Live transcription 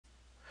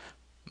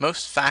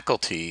Most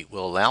faculty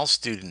will allow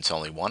students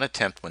only one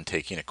attempt when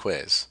taking a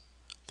quiz.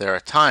 There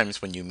are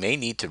times when you may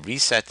need to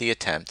reset the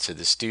attempt so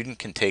the student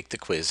can take the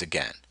quiz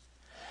again.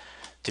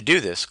 To do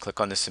this,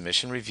 click on the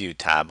Submission Review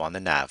tab on the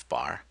nav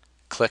bar.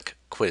 Click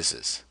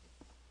Quizzes.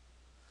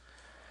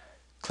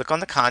 Click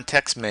on the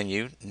context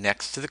menu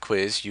next to the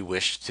quiz you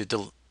wish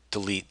to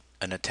delete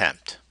an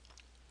attempt.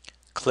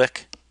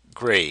 Click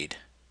Grade.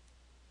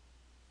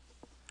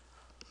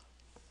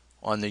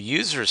 On the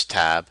Users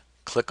tab,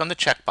 click on the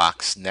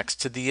checkbox next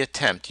to the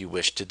attempt you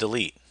wish to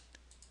delete.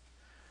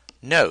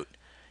 Note,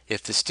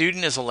 if the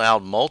student is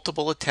allowed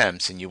multiple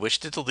attempts and you wish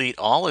to delete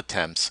all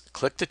attempts,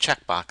 click the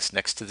checkbox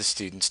next to the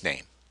student's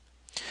name.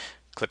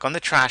 Click on the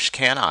trash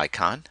can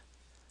icon.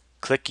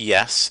 Click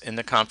Yes in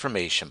the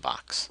confirmation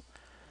box.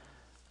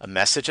 A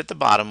message at the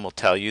bottom will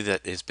tell you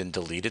that it has been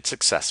deleted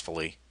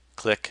successfully.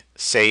 Click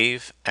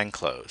Save and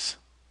Close.